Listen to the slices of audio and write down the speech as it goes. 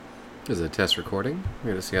This is a test recording. We're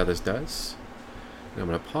going to see how this does. And I'm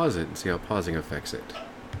going to pause it and see how pausing affects it.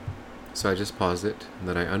 So I just paused it, and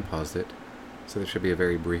then I unpaused it, so there should be a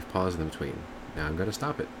very brief pause in between. Now I'm going to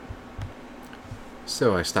stop it.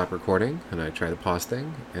 So I stop recording, and I try the pause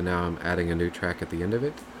thing, and now I'm adding a new track at the end of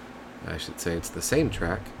it. I should say it's the same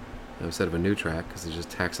track, instead of a new track, because it just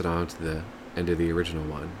tacks it on to the end of the original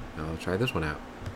one. Now I'll try this one out.